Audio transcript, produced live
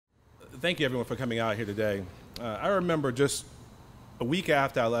Thank you, everyone, for coming out here today. I remember just a week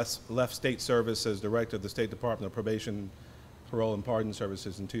after I left state service as director of the State Department of Probation, Parole, and Pardon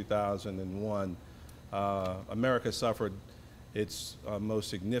Services in 2001, America suffered its most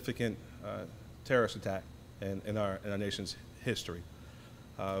significant terrorist attack in our nation's history.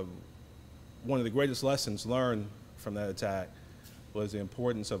 One of the greatest lessons learned from that attack was the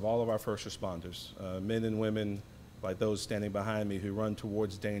importance of all of our first responders, men and women like those standing behind me who run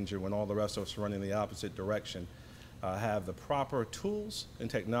towards danger when all the rest of us are running the opposite direction, have the proper tools and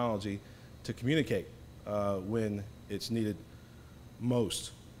technology to communicate when it's needed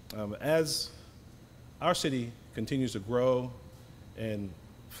most. As our city continues to grow and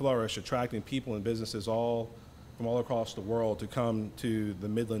flourish, attracting people and businesses from all across the world to come to the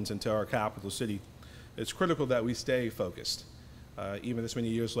Midlands and to our capital city, it's critical that we stay focused, even this many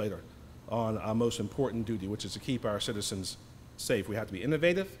years later, on our most important duty, which is to keep our citizens safe. We have to be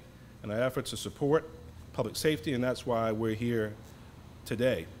innovative in our efforts to support public safety, and that's why we're here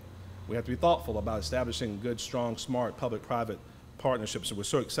today. We have to be thoughtful about establishing good, strong, smart public-private partnerships, and we're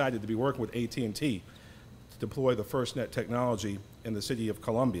so excited to be working with AT&T to deploy the FirstNet technology in the city of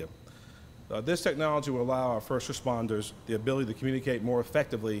Columbia. This technology will allow our first responders the ability to communicate more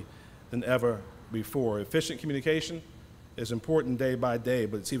effectively than ever before. Efficient communication is important day by day,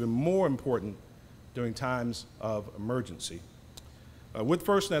 but it's even more important during times of emergency. With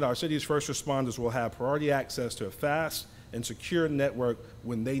FirstNet, our city's first responders will have priority access to a fast and secure network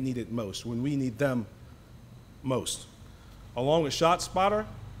when they need it most, when we need them most. Along with ShotSpotter,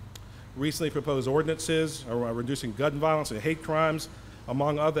 recently proposed ordinances around reducing gun violence and hate crimes,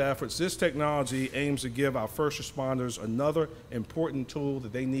 among other efforts, this technology aims to give our first responders another important tool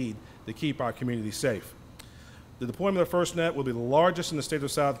that they need to keep our community safe. The deployment of FirstNet will be the largest in the state of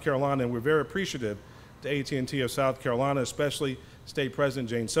South Carolina, and we're very appreciative to AT&T of South Carolina, especially State President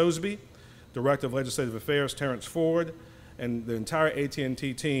Jane Sosby, Director of Legislative Affairs Terrence Ford, and the entire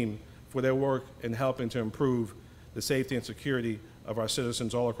AT&T team for their work in helping to improve the safety and security of our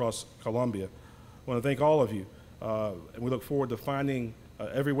citizens all across Columbia. I want to thank all of you, and we look forward to finding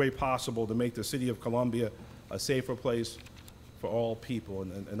every way possible to make the city of Columbia a safer place for all people.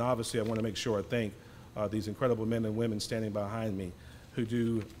 And obviously, I want to make sure I thank these incredible men and women standing behind me who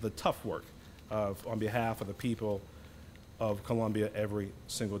do the tough work on behalf of the people of Columbia every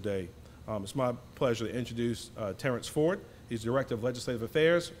single day. It's my pleasure to introduce Terrence Ford. He's Director of Legislative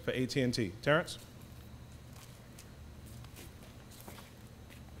Affairs for AT&T. Terrence?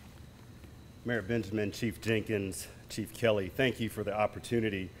 Mayor Benjamin, Chief Jenkins, Chief Kelly, thank you for the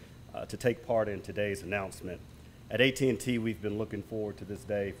opportunity to take part in today's announcement. At AT&T, we've been looking forward to this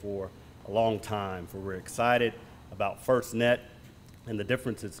day for a long time, for we're excited about FirstNet and the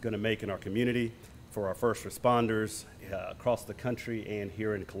difference it's going to make in our community, for our first responders across the country and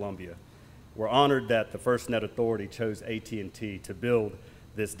here in Columbia. We're honored that the FirstNet Authority chose AT&T to build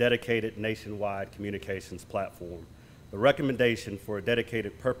this dedicated nationwide communications platform. The recommendation for a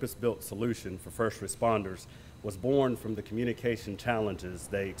dedicated purpose-built solution for first responders was born from the communication challenges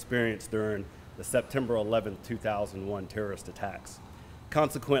they experienced during the September 11, 2001 terrorist attacks.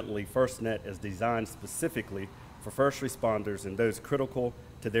 Consequently, FirstNet is designed specifically for first responders and those critical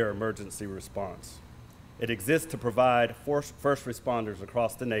to their emergency response. It exists to provide first responders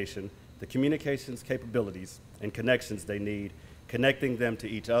across the nation the communications capabilities and connections they need, connecting them to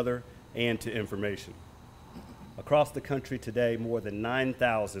each other and to information. Across the country today, more than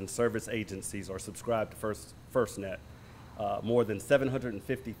 9,000 service agencies are subscribed to FirstNet, more than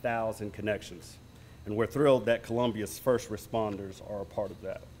 750,000 connections. And we're thrilled that Columbia's first responders are a part of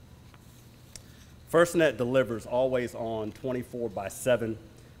that. FirstNet delivers always-on 24/7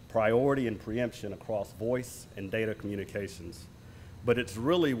 priority and preemption across voice and data communications. But it's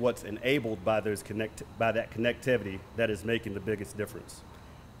really what's enabled by that connectivity that is making the biggest difference.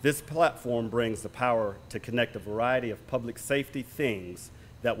 This platform brings the power to connect a variety of public safety things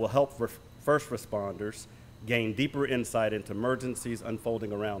that will help first responders gain deeper insight into emergencies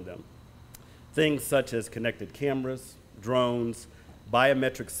unfolding around them. Things such as connected cameras, drones,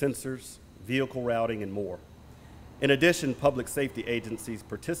 biometric sensors, vehicle routing, and more. In addition, public safety agencies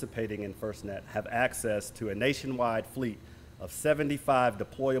participating in FirstNet have access to a nationwide fleet of 75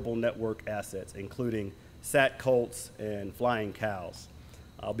 deployable network assets, including SatColts and flying cows.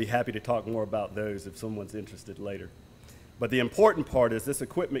 I'll be happy to talk more about those if someone's interested later. But the important part is this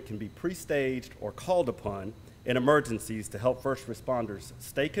equipment can be pre-staged or called upon in emergencies to help first responders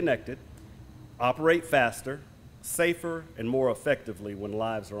stay connected, operate faster, safer, and more effectively when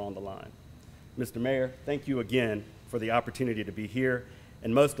lives are on the line. Mr. Mayor, thank you again for the opportunity to be here,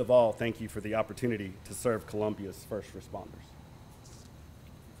 and most of all, thank you for the opportunity to serve Columbia's first responders.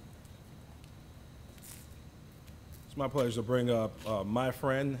 It's my pleasure to bring up my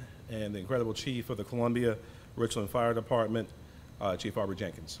friend and the incredible chief of the Columbia-Richland Fire Department, Chief Aubrey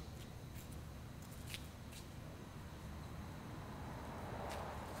Jenkins.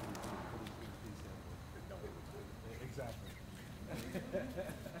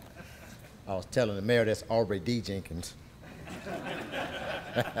 I was telling the mayor that's Aubrey D. Jenkins.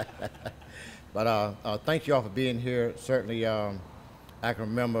 But thank you all for being here. Certainly, I can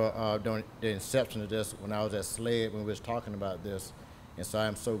remember during the inception of this when I was at SLED when we was talking about this. And so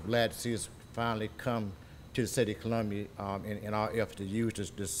I'm so glad to see us finally come to the city of Columbia in our effort to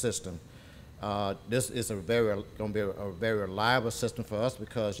use this system. This is going to be a very reliable system for us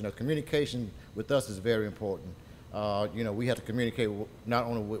because, you know, communication with us is very important. You know, we have to communicate not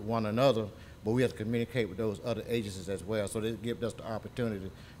only with one another, but we have to communicate with those other agencies as well. So this gives us the opportunity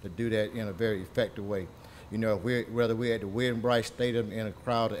to do that in a very effective way. You know, whether we're at the Weird and Bright Stadium in a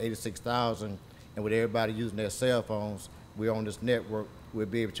crowd of 86,000 and with everybody using their cell phones, we're on this network, we'll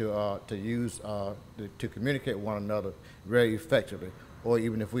be able to use, to communicate with one another very effectively. Or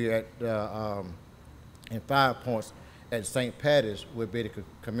even if we're at, in 5 Points at St. Patty's, we'll be able to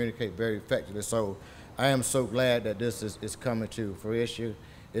communicate very effectively. So I am so glad that this is coming to fruition.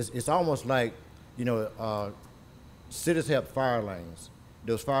 It's almost like, you know, cities have fire lanes.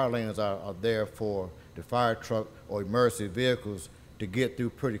 Those fire lanes are there for the fire truck or emergency vehicles to get through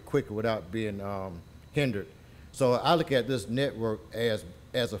pretty quickly without being hindered. So I look at this network as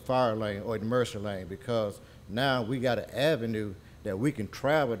a fire lane or an emergency lane because now we got an avenue that we can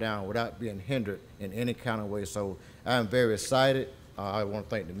travel down without being hindered in any kind of way. So I'm very excited. I want to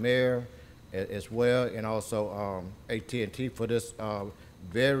thank the mayor as well, and also AT&T for this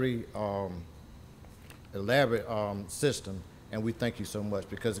very elaborate system. And we thank you so much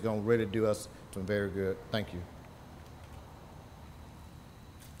because it's going to really do us some very good. Thank you.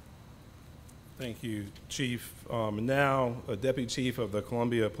 Thank you, Chief. Now, Deputy Chief of the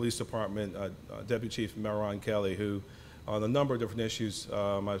Columbia Police Department, Deputy Chief Melron Kelly, who on a number of different issues,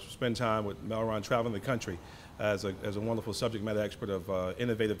 I spend time with Melron traveling the country as a wonderful subject matter expert of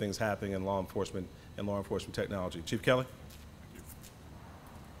innovative things happening in law enforcement and law enforcement technology. Chief Kelly.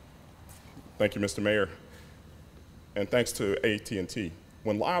 Thank you, Mr. Mayor. And thanks to AT&T.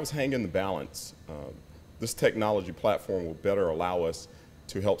 When lives hang in the balance, this technology platform will better allow us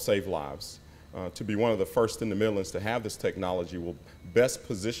to help save lives. To be one of the first in the Midlands to have this technology will best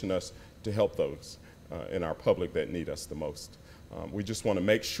position us to help those in our public that need us the most. We just want to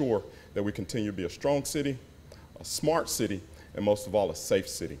make sure that we continue to be a strong city, a smart city, and most of all, a safe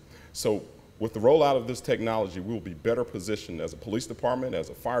city. So with the rollout of this technology, we will be better positioned as a police department, as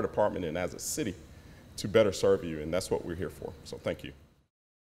a fire department, and as a city to better serve you, and that's what we're here for. So thank you.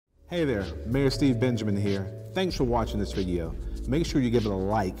 Hey there, Mayor Steve Benjamin here. Thanks for watching this video. Make sure you give it a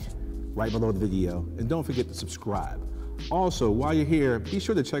like right below the video, and don't forget to subscribe. Also, while you're here, be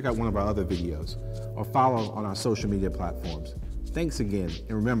sure to check out one of our other videos or follow on our social media platforms. Thanks again,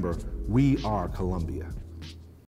 and remember, we are Columbia.